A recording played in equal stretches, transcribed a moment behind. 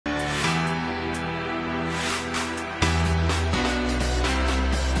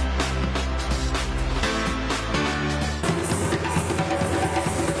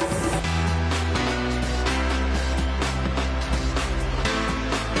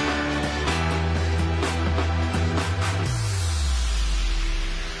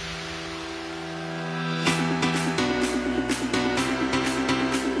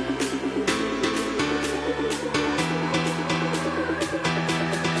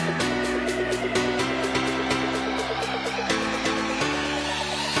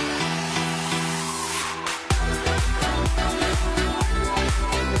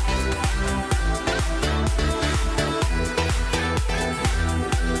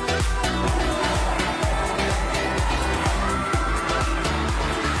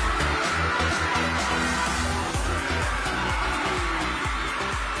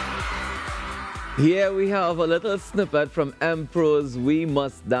Here we have a little snippet from MPros We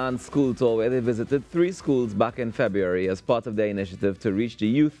Must Dance School Tour, where they visited 3 schools back in February as part of their initiative to reach the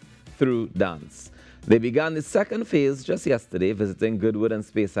youth through dance. They began the second phase just yesterday, visiting Goodwood and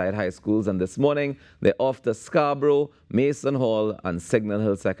Speyside High Schools, and this morning they're off to Scarborough, Mason Hall, and Signal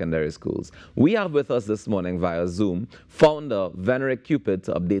Hill Secondary Schools. We have with us this morning via Zoom founder Vennorick Cupid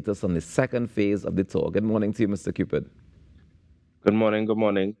to update us on the second phase of the tour. Good morning to you, Mr. Cupid. Good morning, good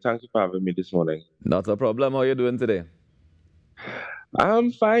morning. Thank you for having me this morning. Not a problem. How are you doing today?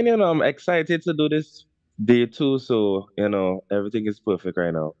 I'm fine, I'm excited to do this day two, so, everything is perfect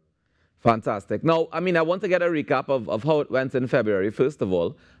right now. Fantastic. Now, I want to get a recap of how it went in February, first of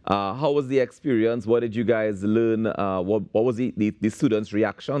all. How was the experience? What did you guys learn? What was the students'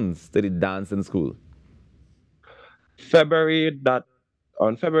 reactions to the dance in school? February, that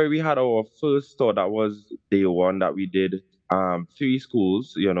on February we had our first tour. That was day one that we did 3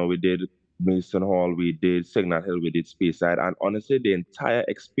 schools. We did Mason Hall, we did Signal Hill, we did Speyside, and honestly the entire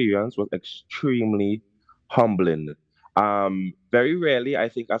experience was extremely humbling. Very rarely, I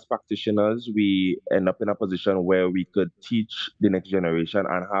think, as practitioners, we end up in a position where we could teach the next generation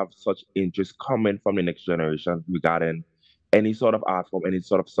and have such interest coming from the next generation regarding any sort of art form, any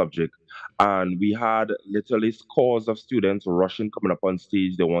sort of subject. And we had literally scores of students rushing, coming up on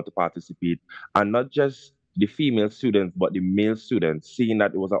stage. They want to participate. And not just the female students, but the male students, seeing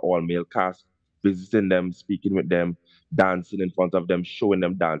that it was an all male cast, visiting them, speaking with them, dancing in front of them, showing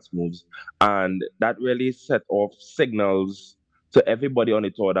them dance moves. And that really set off signals to everybody on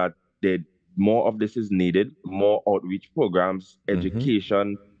the tour that more of this is needed, more outreach programs, Hmm.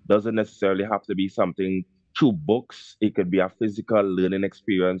 education doesn't necessarily have to be something through books. It could be a physical learning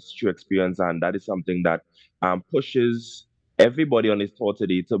experience, through experience, and that is something that pushes everybody on this tour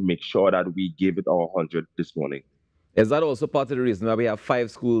today to make sure that we give it our 100 this morning. Is that also part of the reason why we have 5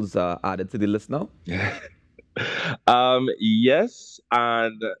 schools added to the list now? Yes,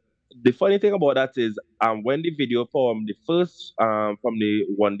 and the funny thing about that is, when the video from the first from the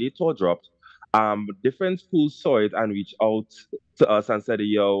one day tour dropped, different schools saw it and reached out to us and said,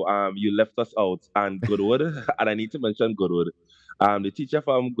 "Yo, you left us out." And Goodwood, and I need to mention Goodwood. The teacher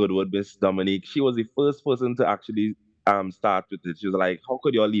from Goodwood, Miss Dominique, she was the first person to actually start with it. She was like, "How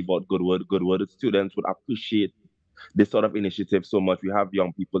could you all leave out Goodwood? Goodwood students would appreciate this sort of initiative so much. We have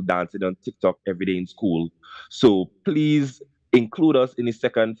young people dancing on TikTok every day in school. So please include us in the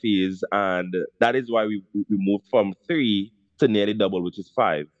second phase." And that is why we moved from 3 to nearly double, which is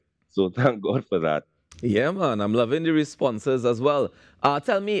 5. So thank God for that. Yeah, man, I'm loving the responses as well.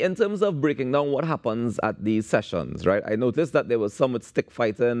 Tell me, in terms of breaking down what happens at these sessions, right? I noticed that there was some with stick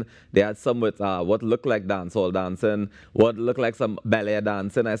fighting, they had some with what looked like dancehall dancing, what looked like some ballet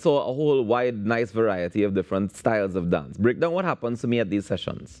dancing. I saw a whole wide, nice variety of different styles of dance. Break down what happens to me at these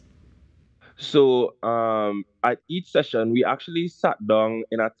sessions. So at each session, we actually sat down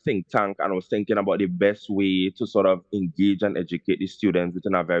in a think tank and was thinking about the best way to sort of engage and educate the students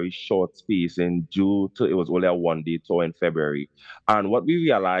within a very short space. And due to it was only a one day tour in February, and what we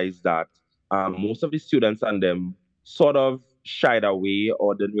realized that most of the students and them sort of shied away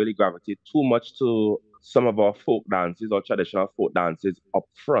or didn't really gravitate too much to some of our folk dances or traditional folk dances up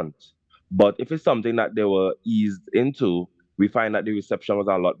front. But if it's something that they were eased into, we find that the reception was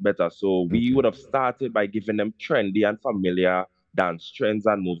a lot better. So we Okay. would have started by giving them trendy and familiar dance trends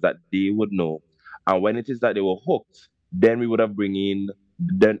and moves that they would know. And when it is that they were hooked, then we would have bring in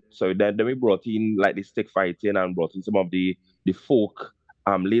then we brought in like the stick fighting and brought in some of the folk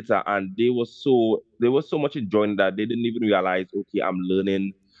later, and they were so much enjoying that they didn't even realize, okay, I'm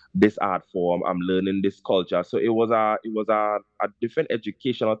learning this art form, I'm learning this culture. So it was a different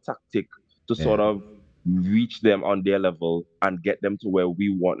educational tactic to sort Yeah. of reach them on their level and get them to where we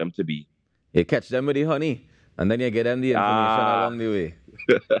want them to be. You catch them with the honey, and then you get them the information Ah, along the way.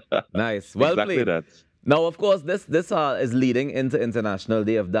 Nice. Well exactly played. that. Now, of course, this is leading into International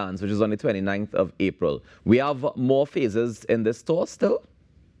Day of Dance, which is on the 29th of April. We have more phases in this tour still.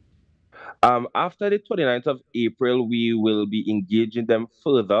 After the 29th of April, we will be engaging them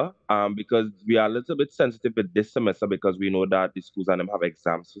further because we are a little bit sensitive with this semester because we know that the schools and them have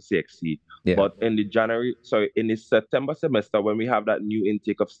exams for CXC. Yeah. But in the September semester, when we have that new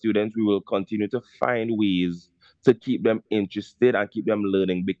intake of students, we will continue to find ways to keep them interested and keep them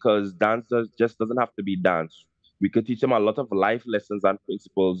learning because just doesn't have to be dance. We can teach them a lot of life lessons and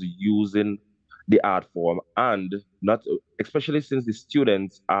principles using the art form, and not especially since the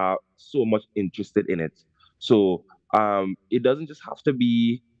students are so much interested in it. So it doesn't just have to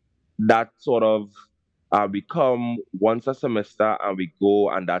be that sort of We come once a semester and we go,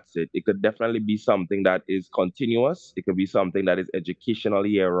 and that's it. It could definitely be something that is continuous. It could be something that is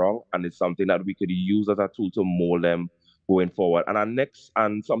educationally year round, and it's something that we could use as a tool to mold them going forward. And our next,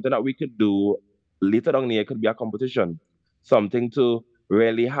 and something that we could do later down the year could be a competition, something to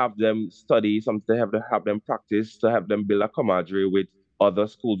really have them study, something to have them practice, to have them build a camaraderie with other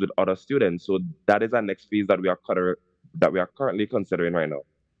schools, with other students. So that is our next phase that that we are currently considering right now.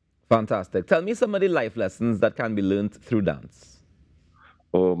 Fantastic. Tell me some of the life lessons that can be learned through dance.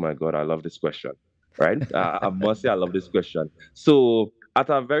 Oh my God, I love this question. Right? I must say I love this question. So at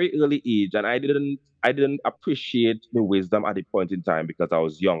a very early age, and I didn't appreciate the wisdom at the point in time because I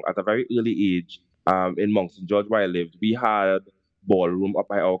was young. At a very early age, in Moncton, George, where I lived, we had ballroom up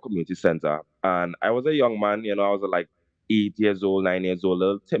by our community center. And I was a young man, I was like 8 years old, 9 years old, a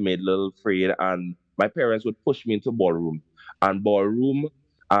little timid, a little afraid, and my parents would push me into ballroom. And ballroom,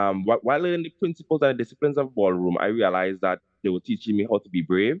 while learning the principles and the disciplines of ballroom, I realized that they were teaching me how to be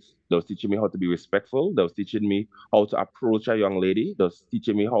brave. They was teaching me how to be respectful. They was teaching me how to approach a young lady. They was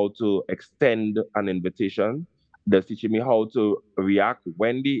teaching me how to extend an invitation. They was teaching me how to react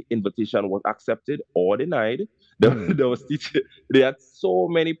when the invitation was accepted or denied. Hmm. They was teaching. They had so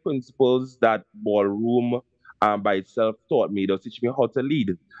many principles that ballroom by itself taught me. They was teaching me how to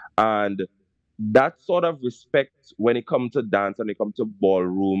lead, and that sort of respect when it comes to dance and it comes to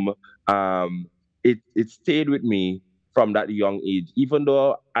ballroom, it stayed with me from that young age. Even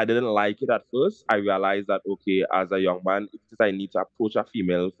though I didn't like it at first, I realized that okay, as a young man, if it is I need to approach a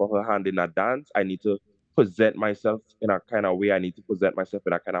female for her hand in a dance, I need to present myself in a kind of way. I need to present myself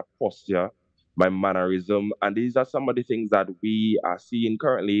in a kind of posture, my mannerism, and these are some of the things that we are seeing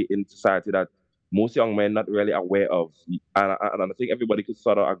currently in society that most young men not really aware of. And I think everybody could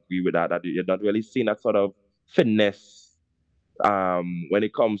sort of agree with that, that you're not really seeing that sort of finesse when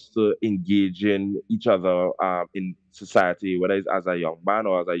it comes to engaging each other in society, whether it's as a young man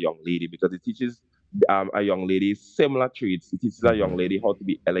or as a young lady, because it teaches a young lady similar traits. It teaches a young lady how to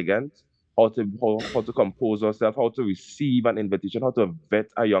be elegant, how to compose herself, how to receive an invitation, how to vet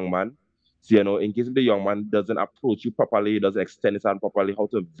a young man. So, in case the young man doesn't approach you properly, doesn't extend his hand properly, how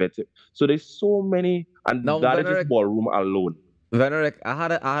to vet it. So there's so many, and Now, that is just Vennorick, ballroom alone. Vennorick, I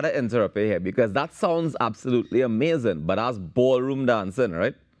had to interrupt you here because that sounds absolutely amazing, but that's ballroom dancing,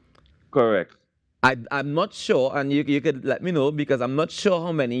 right? Correct. I'm not sure, and you could let me know because I'm not sure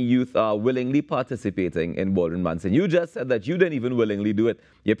how many youth are willingly participating in ballroom dancing. You just said that you didn't even willingly do it.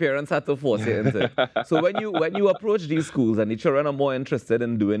 Your parents had to force you into it. So when you approach these schools and the children are more interested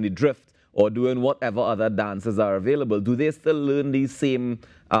in doing the drift or doing whatever other dances are available, do they still learn these same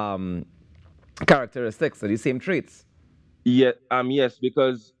characteristics or these same traits? Yeah, yes,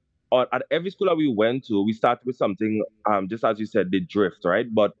 because at every school that we went to, we started with something, just as you said, the drift, right?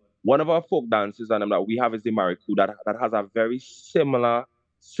 But one of our folk dances and that we have is the mariku that has a very similar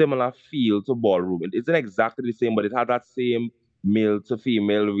feel to ballroom. It isn't exactly the same, but it has that same male to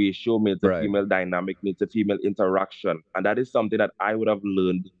female ratio, male to Right. female dynamic, male to female interaction, and that is something that I would have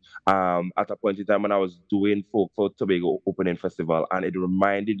learned at a point in time when I was doing folk for Tobago Opening Festival, and it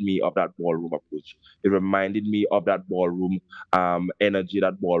reminded me of that ballroom approach. It reminded me of that ballroom energy,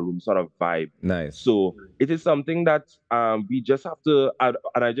 that ballroom sort of vibe. Nice. So it is something that we just have to, and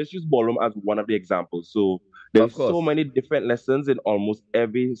I just use ballroom as one of the examples. So Of there's so course. many different lessons in almost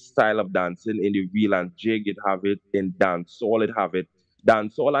every style of dancing. In the reel and jig, it have it. In dancehall, it have it.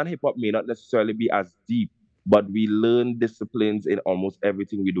 Dancehall and hip hop may not necessarily be as deep, but we learn disciplines in almost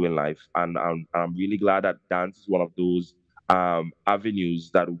everything we do in life. And I'm really glad that dance is one of those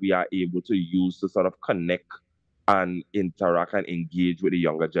avenues that we are able to use to sort of connect and interact and engage with the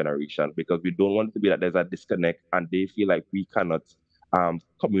younger generation, because we don't want it to be that there's a disconnect and they feel like we cannot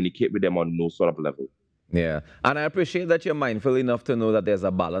communicate with them on no sort of level. Yeah, and I appreciate that you're mindful enough to know that there's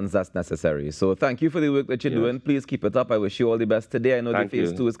a balance that's necessary. So thank you for the work that you're Yes. doing. Please keep it up. I wish you all the best today. I know the Thank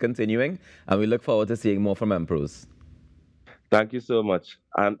phase you. two is continuing, and we look forward to seeing more from MPros. Thank you so much.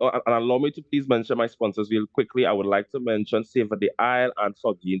 And allow me to please mention my sponsors real quickly. I would like to mention Savor the Isle and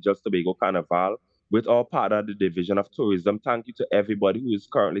Foggy Just Tobago Carnival with our partner, the Division of Tourism. Thank you to everybody who is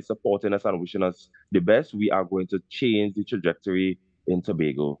currently supporting us and wishing us the best. We are going to change the trajectory in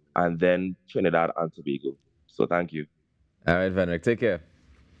Tobago and then Trinidad and Tobago. So thank you. All right, Vennorick, take care.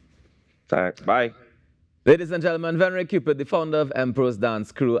 Thanks. Bye. Ladies and gentlemen, Vennorick Cupid, the founder of MPros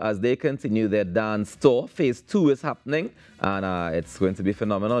Dance Crew, as they continue their dance tour. Phase 2 is happening, and it's going to be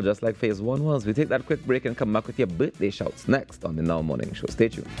phenomenal, just like Phase 1 was. We take that quick break and come back with your birthday shouts next on the Now Morning Show. Stay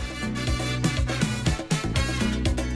tuned.